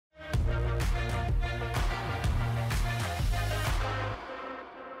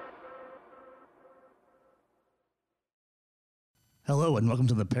Hello and welcome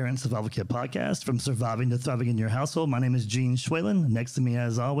to the Parent Survival Kit podcast, from surviving to thriving in your household. My name is Gene Schwalen. Next to me,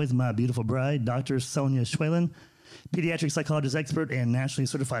 as always, my beautiful bride, Dr. Sonia Schwalen, pediatric psychologist expert and nationally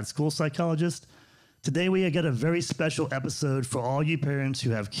certified school psychologist. Today, we got a very special episode for all you parents who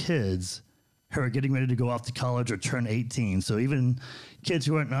have kids who are getting ready to go off to college or turn 18. So even kids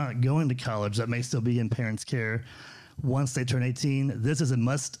who are not going to college that may still be in parents' care once they turn 18, this is a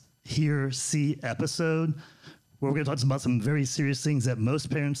must-hear, see episode where we're going to talk about some very serious things that most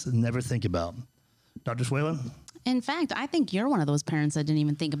parents never think about. Dr. Schwalen? In fact, I think you're one of those parents that didn't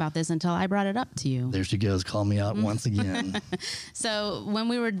even think about this until I brought it up to you. There she goes, call me out once again. So when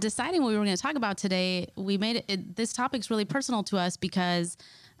we were deciding what we were going to talk about today, we made it, this topic's really personal to us because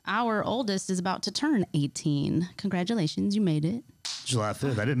our oldest is about to turn 18. Congratulations, you made it. July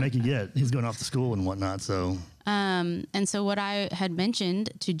 5th. I didn't make it yet. He's going off to school and whatnot, so... And so what I had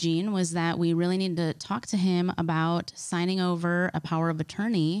mentioned to Gene was that we really need to talk to him about signing over a power of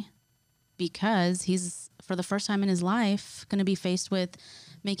attorney, because he's, for the first time in his life, going to be faced with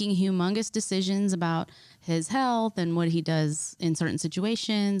making humongous decisions about his health and what he does in certain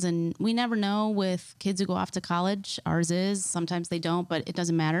situations. And we never know with kids who go off to college. Ours is, sometimes they don't, but it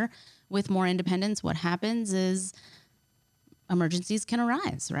doesn't matter. With more independence, what happens is emergencies can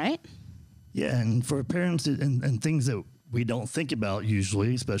arise, right? Yeah, and for parents and things that we don't think about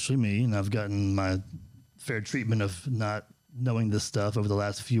usually, especially me, and I've gotten my fair treatment of not knowing this stuff over the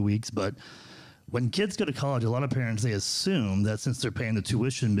last few weeks, but when kids go to college, a lot of parents, they assume that since they're paying the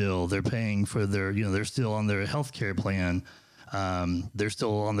tuition bill, they're paying for their, they're still on their health care plan, they're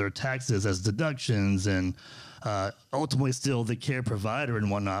still on their taxes as deductions, and ultimately still the care provider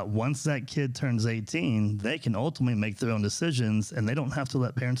and whatnot. Once that kid turns 18, they can ultimately make their own decisions, and they don't have to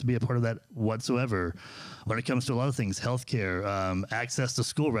let parents be a part of that whatsoever. When it comes to a lot of things, healthcare, access to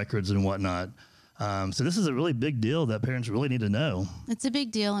school records and whatnot. So this is a really big deal that parents really need to know. It's a big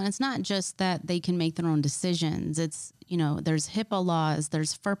deal, and it's not just that they can make their own decisions. It's, there's HIPAA laws,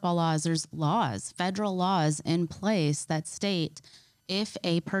 there's FERPA laws, there's laws, federal laws in place that state if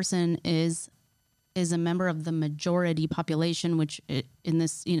a person is a member of the majority population, which in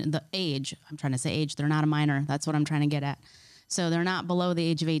this, the age, I'm trying to say age, they're not a minor. That's what I'm trying to get at. So they're not below the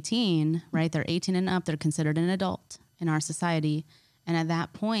age of 18, right? They're 18 and up. They're considered an adult in our society. And at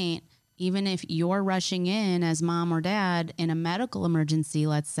that point, even if you're rushing in as mom or dad in a medical emergency,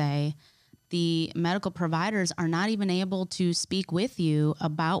 let's say, the medical providers are not even able to speak with you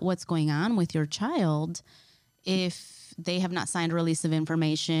about what's going on with your child if they have not signed a release of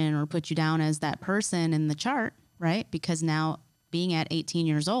information or put you down as that person in the chart, right? Because now, being at 18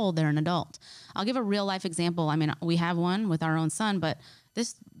 years old, they're an adult. I'll give a real life example. I mean, we have one with our own son, but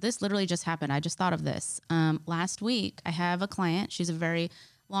this literally just happened. I just thought of this. Last week, I have a client. She's a very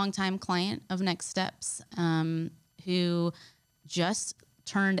longtime client of Next Steps, who just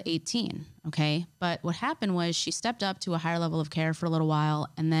turned 18, okay? But what happened was she stepped up to a higher level of care for a little while,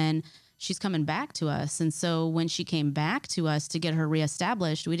 and then she's coming back to us. And so when she came back to us to get her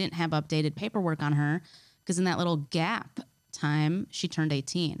reestablished, we didn't have updated paperwork on her, because in that little gap time, she turned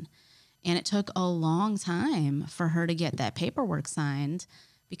 18. And it took a long time for her to get that paperwork signed,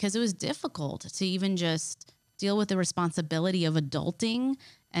 because it was difficult to even just deal with the responsibility of adulting.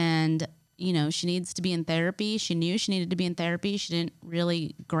 And, she needs to be in therapy. She knew she needed to be in therapy. She didn't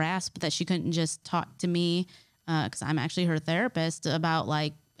really grasp that she couldn't just talk to me, because I'm actually her therapist, about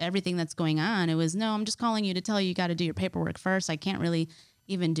like everything that's going on. It was, no, I'm just calling you to tell you got to do your paperwork first. I can't really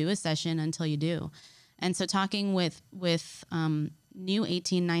even do a session until you do. And so talking with new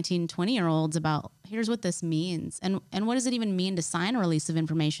 18, 19, 20-year-olds about here's what this means. And what does it even mean to sign a release of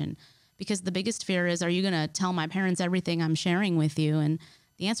information? Because the biggest fear is, are you going to tell my parents everything I'm sharing with you? And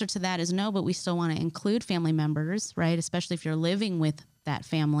the answer to that is no, but we still want to include family members, right? Especially if you're living with that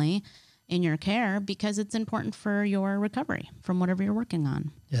family in your care, because it's important for your recovery from whatever you're working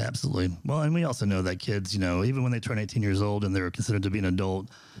on. Yeah, absolutely. Well, and we also know that kids, even when they turn 18 years old and they're considered to be an adult,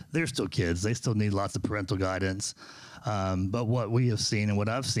 they're still kids. They still need lots of parental guidance. But what we have seen and what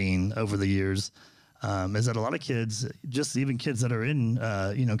I've seen over the years is that a lot of kids, just even kids that are in,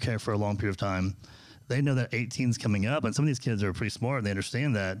 care for a long period of time, they know that 18 is coming up, and some of these kids are pretty smart and they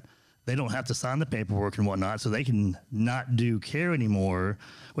understand that they don't have to sign the paperwork and whatnot, so they can not do care anymore,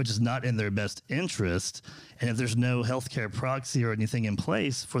 which is not in their best interest. And if there's no healthcare proxy or anything in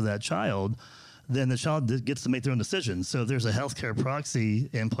place for that child, then the child gets to make their own decisions. So if there's a healthcare proxy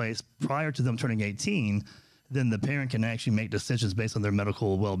in place prior to them turning 18, then the parent can actually make decisions based on their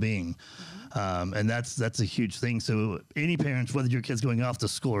medical well-being. And that's a huge thing. So any parents, whether your kid's going off to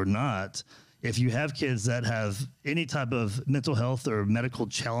school or not, if you have kids that have any type of mental health or medical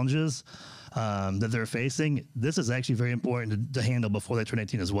challenges that they're facing, this is actually very important to handle before they turn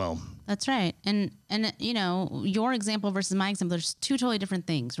 18 as well. That's right. And you know, your example versus my example, there's two totally different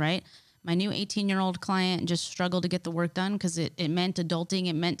things, right? My new 18-year-old client just struggled to get the work done because it meant adulting.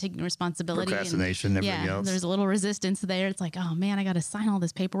 It meant taking responsibility. Procrastination, everything else. There's a little resistance there. It's like, oh, man, I got to sign all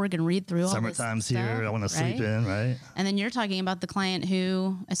this paperwork and read through all this Summertime's stuff, here. I want to sleep in, right? And then you're talking about the client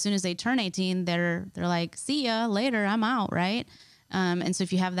who, as soon as they turn 18, they're like, see ya later. I'm out, right? And so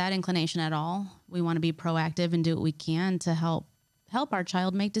if you have that inclination at all, we want to be proactive and do what we can to help our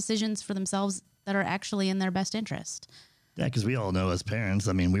child make decisions for themselves that are actually in their best interest. Yeah, because we all know as parents,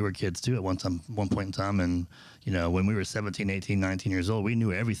 I mean, we were kids too at one point in time. And, you know, when we were 17, 18, 19 years old, we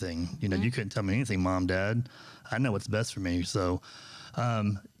knew everything. You know, you couldn't tell me anything, Mom, Dad. I know what's best for me. So,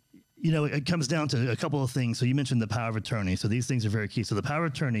 you know, it comes down to a couple of things. So you mentioned the power of attorney. So these things are very key. So the power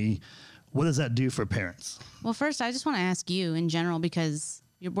of attorney, what does that do for parents? Well, first, I just want to ask you in general, because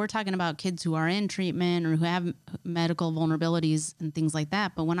we're talking about kids who are in treatment or who have medical vulnerabilities and things like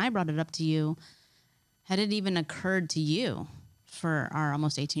that. But when I brought it up to you, had it even occurred to you for our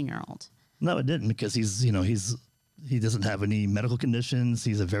almost 18-year-old? No, it didn't, because he doesn't have any medical conditions.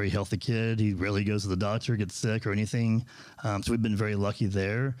 He's a very healthy kid. He rarely goes to the doctor, gets sick or anything. So we've been very lucky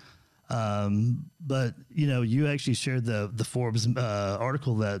there. But, you know, you actually shared the Forbes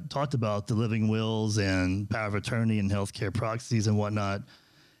article that talked about the living wills and power of attorney and healthcare proxies and whatnot.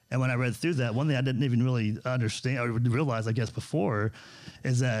 And when I read through that, one thing I didn't even really understand or realize, I guess, before,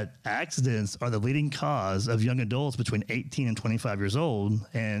 is that accidents are the leading cause of young adults between 18 and 25 years old.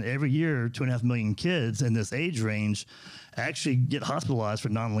 And every year, 2.5 million kids in this age range actually get hospitalized for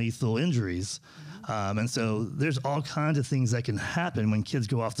non-lethal injuries. And so there's all kinds of things that can happen when kids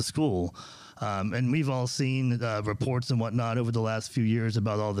go off to school. And we've all seen reports and whatnot over the last few years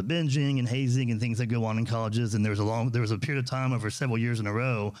about all the binging and hazing and things that go on in colleges. And there was a period of time over several years in a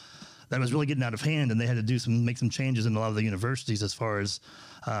row that was really getting out of hand, and they had to make some changes in a lot of the universities as far as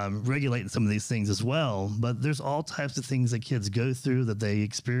regulating some of these things as well. But there's all types of things that kids go through that they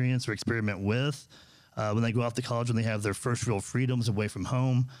experience or experiment with when they go off to college, when they have their first real freedoms away from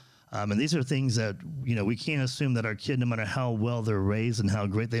home. And these are things that, you know, we can't assume that our kid, no matter how well they're raised and how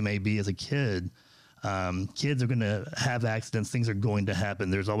great they may be as a kid, kids are going to have accidents. Things are going to happen.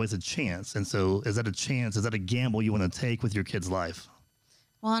 There's always a chance. And so is that a chance? Is that a gamble you want to take with your kid's life?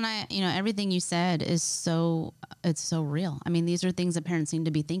 Well, and everything you said is it's so real. I mean, these are things that parents need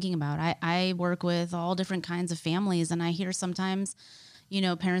to be thinking about. I work with all different kinds of families, and I hear sometimes, you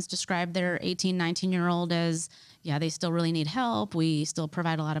know, parents describe their 18, 19-year-old as, yeah, they still really need help. We still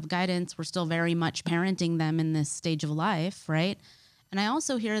provide a lot of guidance. We're still very much parenting them in this stage of life, right? And I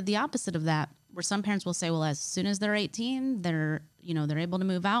also hear the opposite of that, where some parents will say, well, as soon as they're 18, they're able to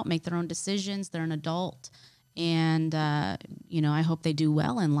move out, make their own decisions. They're an adult. And, I hope they do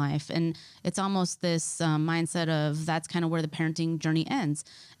well in life. And it's almost this mindset of that's kind of where the parenting journey ends.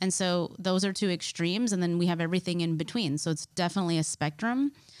 And so those are two extremes. And then we have everything in between. So it's definitely a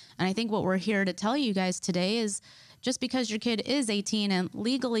spectrum. And I think what we're here to tell you guys today is just because your kid is 18 and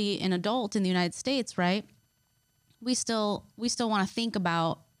legally an adult in the United States, right? We still want to think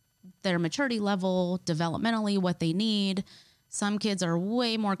about their maturity level, developmentally, what they need. Some kids are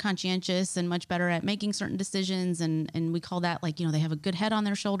way more conscientious and much better at making certain decisions. And we call that they have a good head on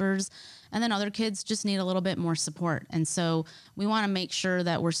their shoulders. And then other kids just need a little bit more support. And so we want to make sure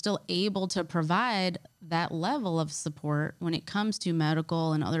that we're still able to provide that level of support when it comes to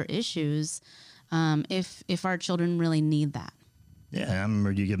medical and other issues, if our children really need that. Yeah, I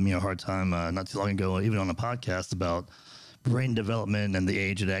remember you giving me a hard time not too long ago, even on a podcast, about brain development and the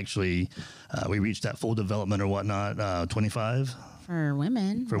age that actually we reach that full development or whatnot, 25 for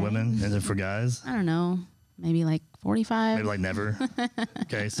women, right? Women, and then for guys, I don't know, maybe like 45, maybe like never.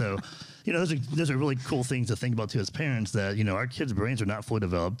 Okay, so those are really cool things to think about too as parents, that our kids' brains are not fully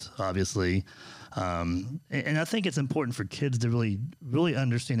developed, obviously. And I think it's important for kids to really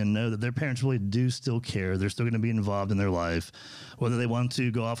understand and know that their parents really do still care. They're still going to be involved in their life, whether they want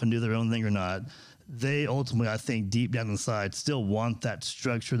to go off and do their own thing or not. They ultimately, I think, deep down inside, still want that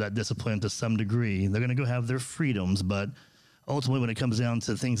structure, that discipline to some degree. They're going to go have their freedoms, but ultimately, when it comes down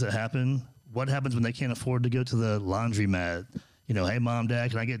to things that happen, what happens when they can't afford to go to the laundromat? Hey, Mom,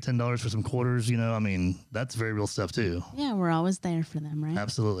 Dad, can I get $10 for some quarters? That's very real stuff too. Yeah, we're always there for them, right?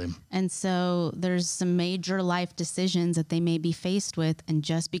 Absolutely. And so there's some major life decisions that they may be faced with, and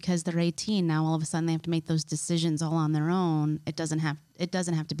just because they're 18, now all of a sudden they have to make those decisions all on their own. It doesn't have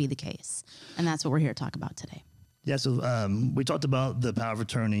to be the case, and that's what we're here to talk about today. Yeah, so we talked about the power of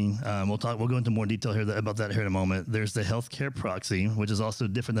attorney. We'll go into more detail here about that here in a moment. There's the healthcare proxy, which is also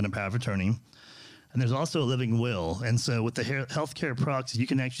different than a power of attorney. And there's also a living will. And so with the healthcare proxy, you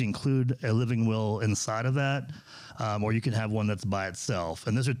can actually include a living will inside of that, or you can have one that's by itself.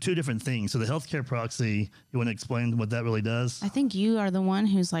 And those are two different things. So the healthcare proxy, you want to explain what that really does? I think you are the one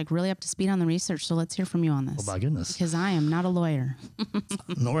who's like really up to speed on the research. So let's hear from you on this. Oh, my goodness. Because I am not a lawyer.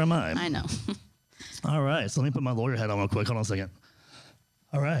 Nor am I. I know. All right. So let me put my lawyer hat on real quick. Hold on a second.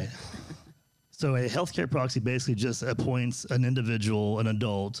 All right. So a healthcare proxy basically just appoints an individual, an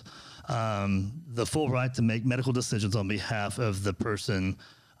adult, the full right to make medical decisions on behalf of the person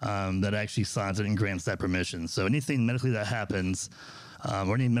that actually signs it and grants that permission. So anything medically that happens,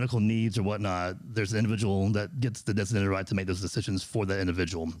 or any medical needs or whatnot, there's an individual that gets the designated right to make those decisions for that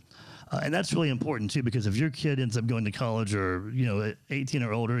individual. And that's really important too, because if your kid ends up going to college or, 18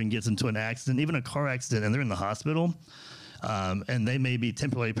 or older and gets into an accident, even a car accident, and they're in the hospital, and they may be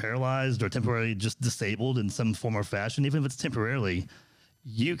temporarily paralyzed or temporarily just disabled in some form or fashion, even if it's temporarily,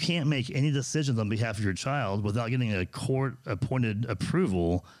 you can't make any decisions on behalf of your child without getting a court-appointed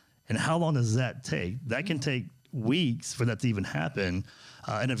approval. And how long does that take? That can take weeks for that to even happen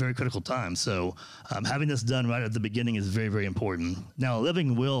in a very critical time. So having this done right at the beginning is very, very important. Now, a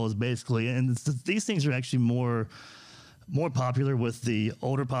living will is basically, and these things are actually more popular with the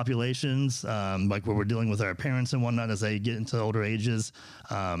older populations, like where we're dealing with our parents and whatnot as they get into older ages.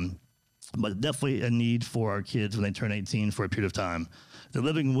 But definitely a need for our kids when they turn 18 for a period of time. The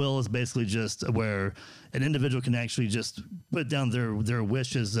living will is basically just where an individual can actually just put down their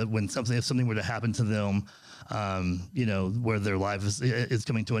wishes that if something were to happen to them, where their life is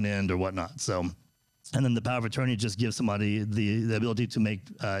coming to an end or whatnot. So, and then the power of attorney just gives somebody the ability to make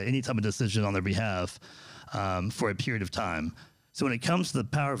any type of decision on their behalf for a period of time. So when it comes to the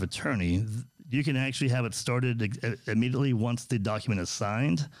power of attorney, you can actually have it started immediately once the document is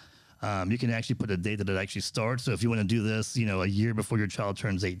signed. You can actually put a date that it actually starts. So if you want to do this, a year before your child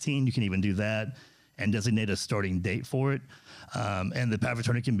turns 18, you can even do that and designate a starting date for it. And the power of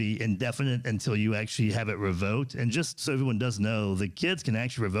attorney can be indefinite until you actually have it revoked. And just so everyone does know, the kids can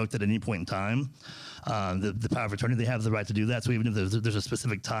actually revoke that at any point in time. The power of attorney, they have the right to do that. So even if there's a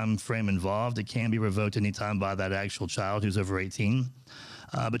specific time frame involved, it can be revoked anytime by that actual child who's over 18.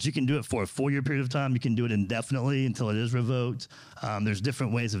 But you can do it for a 4-year period of time. You can do it indefinitely until it is revoked. There's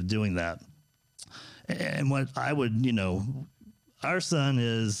different ways of doing that. And what I would, our son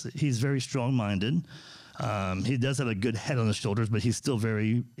he's very strong-minded. He does have a good head on his shoulders, but he's still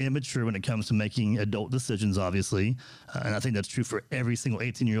very immature when it comes to making adult decisions, obviously. And I think that's true for every single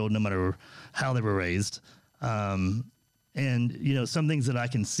 18-year-old, no matter how they were raised. And, some things that I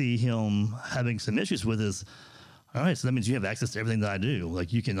can see him having some issues with is, all right, so that means you have access to everything that I do.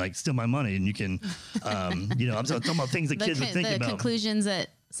 Like you can steal my money, and you can, I'm talking about things that kids would think about. The conclusions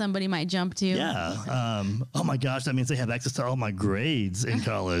that somebody might jump to. Yeah. Oh my gosh, that means they have access to all my grades in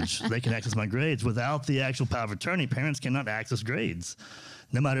college. They can access my grades without the actual power of attorney. Parents cannot access grades,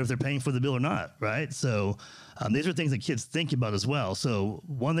 no matter if they're paying for the bill or not. Right. So these are things that kids think about as well. So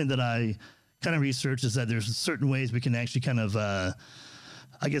one thing that I kind of researched is that there's certain ways we can actually kind of,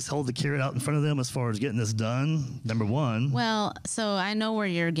 hold the carrot out in front of them as far as getting this done. Number one. Well, so I know where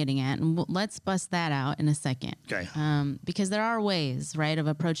you're getting at, and let's bust that out in a second. Okay. Because there are ways, right, of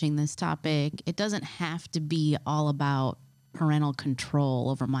approaching this topic. It doesn't have to be all about parental control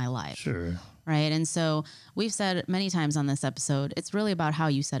over my life. Sure. Right. And so we've said many times on this episode, it's really about how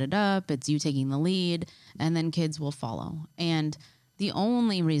you set it up. It's you taking the lead, and then kids will follow. And the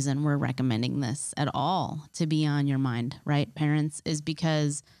only reason we're recommending this at all to be on your mind, right, parents, is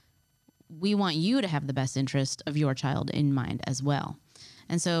because we want you to have the best interest of your child in mind as well.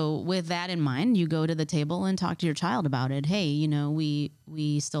 And so with that in mind, you go to the table and talk to your child about it. Hey,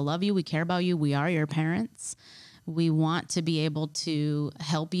 we still love you. We care about you. We are your parents. We want to be able to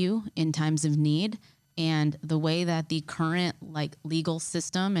help you in times of need. And the way that the current legal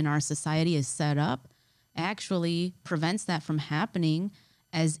system in our society is set up actually prevents that from happening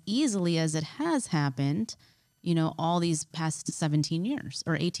as easily as it has happened, all these past 17 years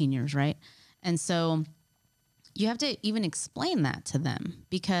or 18 years, right? And so you have to even explain that to them,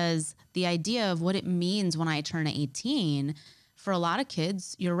 because the idea of what it means when I turn 18, for a lot of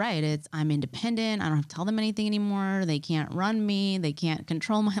kids, you're right. It's I'm independent. I don't have to tell them anything anymore. They can't run me. They can't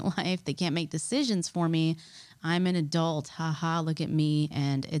control my life. They can't make decisions for me. I'm an adult, haha, look at me,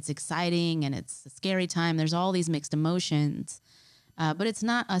 and it's exciting, and it's a scary time. There's all these mixed emotions, but it's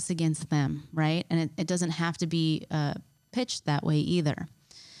not us against them, right? And it doesn't have to be pitched that way either.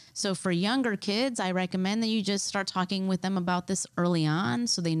 So for younger kids, I recommend that you just start talking with them about this early on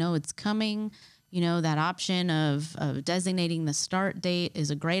so they know it's coming. That option of designating the start date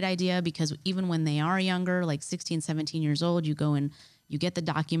is a great idea, because even when they are younger, like 16, 17 years old, you go and you get the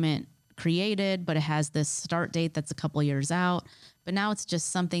document created, but it has this start date that's a couple years out. But now it's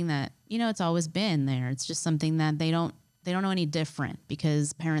just something that, it's always been there. It's just something that they don't know any different,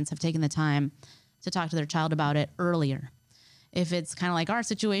 because parents have taken the time to talk to their child about it earlier. If it's kind of like our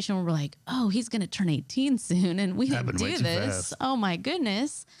situation where we're like, oh, he's going to turn 18 soon and we didn't do this. Oh my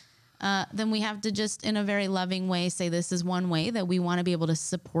goodness. Then we have to just, in a very loving way, say this is one way that we want to be able to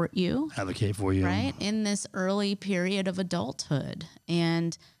support you. Advocate for you. Right? In this early period of adulthood.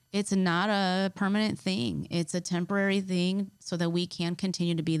 And it's not a permanent thing. It's a temporary thing, so that we can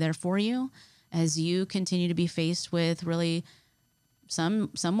continue to be there for you as you continue to be faced with really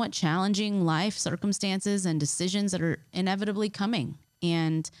somewhat challenging life circumstances and decisions that are inevitably coming.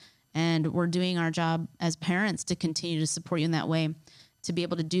 And we're doing our job as parents to continue to support you in that way. To be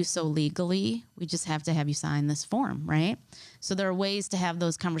able to do so legally, we just have to have you sign this form, right? So there are ways to have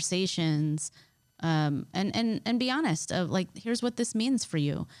those conversations, and be honest of like, here's what this means for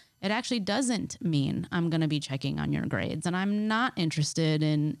you. It actually doesn't mean I'm going to be checking on your grades, and I'm not interested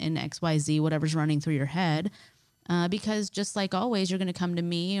in XYZ, whatever's running through your head, because just like always, you're going to come to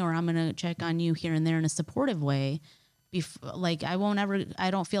me, or I'm going to check on you here and there in a supportive way. I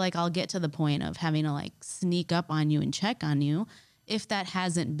don't feel like I'll get to the point of having to like sneak up on you and check on you if that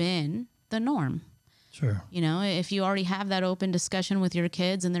hasn't been the norm. Sure. If you already have that open discussion with your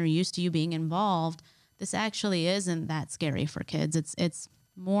kids and they're used to you being involved, this actually isn't that scary for kids. It's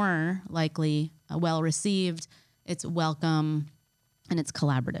more likely well received, it's welcome, and it's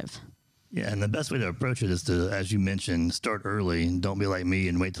collaborative. Yeah, and the best way to approach it is to, as you mentioned, start early and don't be like me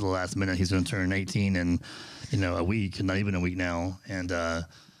and wait till the last minute. He's going to turn 18 in, a week, not even a week now. And,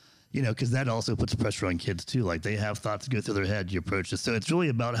 because that also puts pressure on kids too. Like they have thoughts go through their head, you approach it. So it's really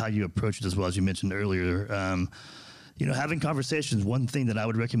about how you approach it as well, as you mentioned earlier. Having conversations, one thing that I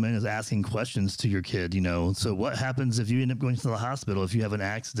would recommend is asking questions to your kid, So what happens if you end up going to the hospital, if you have an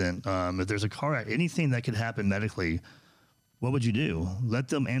accident, if there's a car accident, anything that could happen medically, what would you do? Let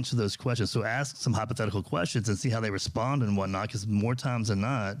them answer those questions. So ask some hypothetical questions and see how they respond and whatnot, because more times than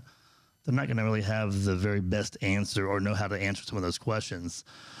not, they're not going to really have the very best answer or know how to answer some of those questions.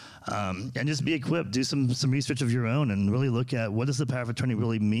 And just be equipped, do some research of your own and really look at what does the power of attorney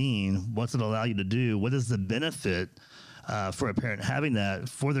really mean? What's it allow you to do? What is the benefit for a parent having that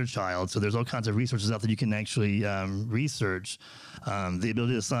for their child? So there's all kinds of resources out there you can actually research. The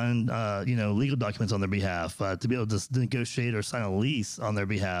ability to sign, legal documents on their behalf, to be able to negotiate or sign a lease on their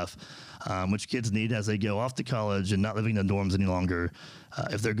behalf, which kids need as they go off to college and not living in dorms any longer.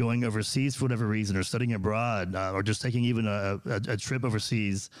 If they're going overseas for whatever reason or studying abroad or just taking even a trip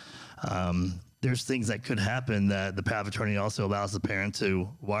overseas, there's things that could happen that the power of attorney also allows the parent to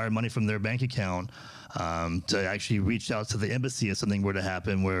wire money from their bank account, to actually reach out to the embassy if something were to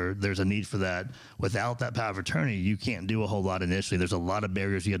happen where there's a need for that. Without that power of attorney, you can't do a whole lot initially. There's a lot of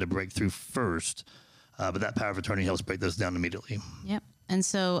barriers you had to break through first, but that power of attorney helps break those down immediately. Yep. And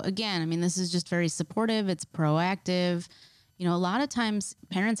so again, this is just very supportive. It's proactive. A lot of times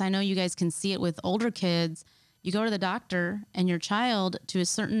parents, I know you guys can see it with older kids. You go to the doctor and your child to a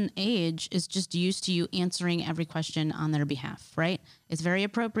certain age is just used to you answering every question on their behalf, right? It's very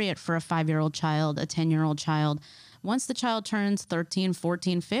appropriate for a 5-year-old child, a 10-year-old child. Once the child turns 13,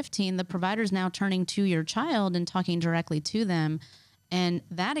 14, 15, the provider's now turning to your child and talking directly to them. And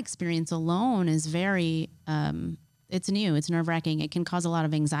that experience alone is very, it's new, it's nerve-wracking. It can cause a lot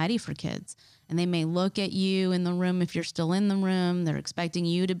of anxiety for kids. And they may look at you in the room if you're still in the room. They're expecting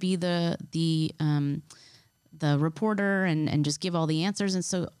you to be the reporter and just give all the answers. And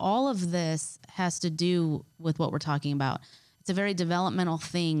so all of this has to do with what we're talking about. It's a very developmental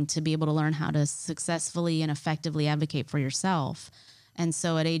thing to be able to learn how to successfully and effectively advocate for yourself. And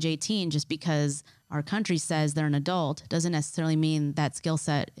so at age 18, just because our country says they're an adult doesn't necessarily mean that skill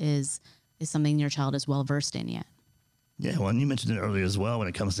set is something your child is well versed in yet. Yeah, well, and you mentioned it earlier as well when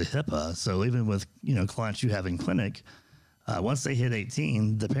it comes to HIPAA. So even with, clients you have in clinic, once they hit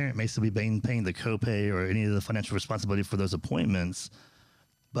 18, the parent may still be paying the copay or any of the financial responsibility for those appointments.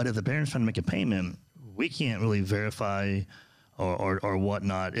 But if the parent's trying to make a payment, we can't really verify or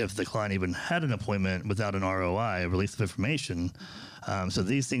whatnot if the client even had an appointment without an ROI, a release of information. So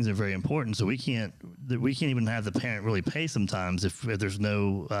these things are very important. So we can't even have the parent really pay sometimes if there's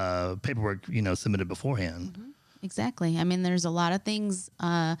no paperwork, submitted beforehand. Mm-hmm. Exactly. There's a lot of things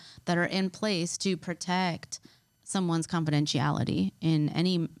that are in place to protect someone's confidentiality in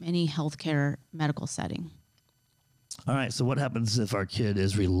any healthcare medical setting. All right. So what happens if our kid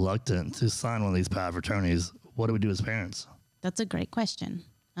is reluctant to sign one of these power of attorneys? What do we do as parents? That's a great question.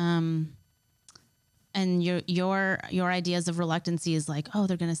 and your ideas of reluctancy is like, oh,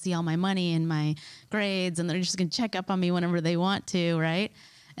 they're going to see all my money and my grades, and they're just going to check up on me whenever they want to, right?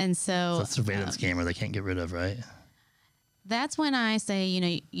 And so it's a surveillance camera they can't get rid of, right? That's when I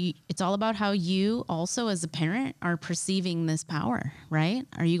say, it's all about how you also as a parent are perceiving this power, right?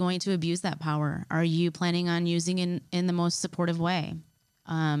 Are you going to abuse that power? Are you planning on using it in the most supportive way?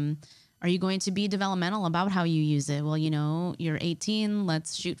 Are you going to be developmental about how you use it? Well, you're 18.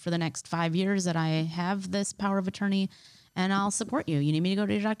 Let's shoot for the next 5 years that I have this power of attorney, and I'll support you. You need me to go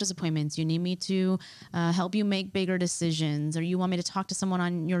to your doctor's appointments. You need me to help you make bigger decisions, or you want me to talk to someone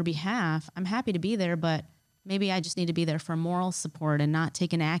on your behalf. I'm happy to be there, but maybe I just need to be there for moral support and not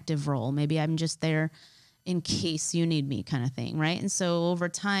take an active role. Maybe I'm just there in case you need me, kind of thing, right? And so over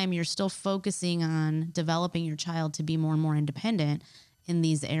time, you're still focusing on developing your child to be more and more independent in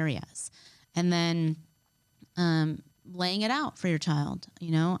these areas. And then laying it out for your child.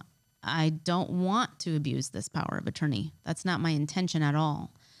 I don't want to abuse this power of attorney. That's not my intention at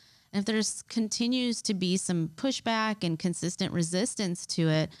all. And if there's continues to be some pushback and consistent resistance to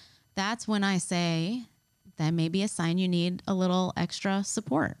it, that's when I say that may be a sign you need a little extra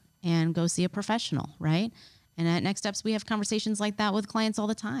support and go see a professional, right? And at Next Steps, we have conversations like that with clients all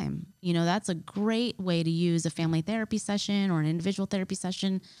the time. That's a great way to use a family therapy session or an individual therapy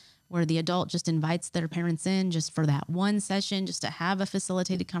session where the adult just invites their parents in just for that one session, just to have a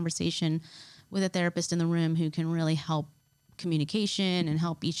facilitated conversation with a therapist in the room who can really help communication and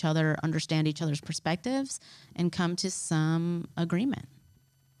help each other understand each other's perspectives and come to some agreement.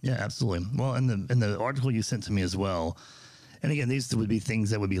 Yeah, absolutely. Well, in the article you sent to me as well, and again, these would be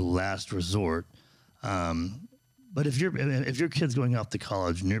things that would be last resort. But if your kid's going off to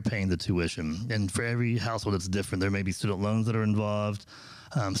college and you're paying the tuition, and for every household it's different, there may be student loans that are involved.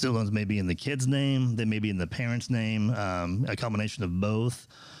 Student loans may be in the kid's name, they may be in the parent's name, a combination of both.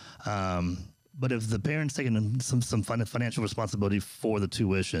 But if the parent's taking some financial responsibility for the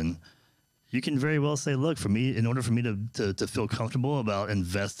tuition, you can very well say, look, for me, in order for me to feel comfortable about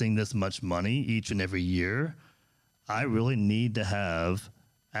investing this much money each and every year, I really need to have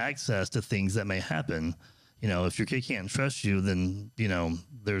access to things that may happen. If your kid can't trust you, then,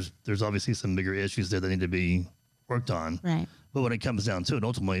 there's obviously some bigger issues there that need to be worked on. Right. But when it comes down to it,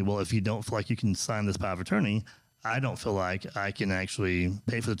 ultimately, well, if you don't feel like you can sign this power of attorney, I don't feel like I can actually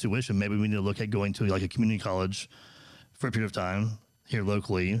pay for the tuition. Maybe we need to look at going to like a community college for a period of time here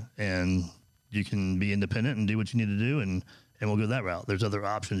locally, and you can be independent and do what you need to do, and we'll go that route. There's other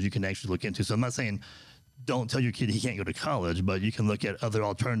options you can actually look into. So I'm not saying don't tell your kid he can't go to college, but you can look at other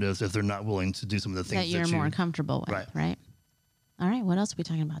alternatives if they're not willing to do some of the things that you're more comfortable with. Right. All right. What else are we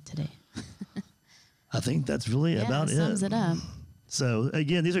talking about today? I think that's really about it. Sums it up. So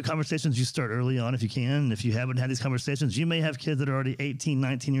again, these are conversations you start early on if you can. And if you haven't had these conversations, you may have kids that are already 18,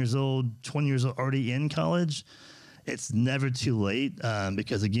 19 years old, 20 years old, already in college. It's never too late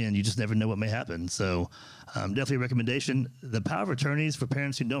because, again, you just never know what may happen. So definitely a recommendation. The power of attorneys for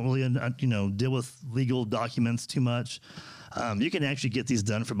parents who don't really, deal with legal documents too much. You can actually get these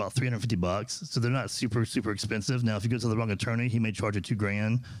done for about $350. So they're not super, super expensive. Now, if you go to the wrong attorney, he may charge you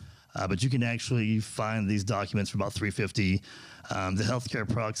 $2,000. But you can actually find these documents for about $350. The healthcare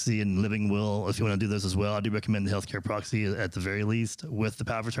proxy and living will, if you want to do those as well, I do recommend the healthcare proxy at the very least with the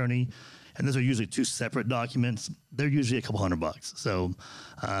power of attorney. And those are usually two separate documents. They're usually a couple $100. So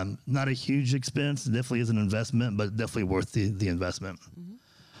not a huge expense. Definitely is an investment, but definitely worth the investment. Mm-hmm.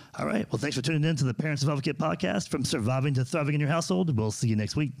 All right. Well, thanks for tuning in to the Parents Advocate podcast, from surviving to thriving in your household. We'll see you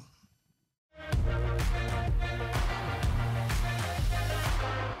next week.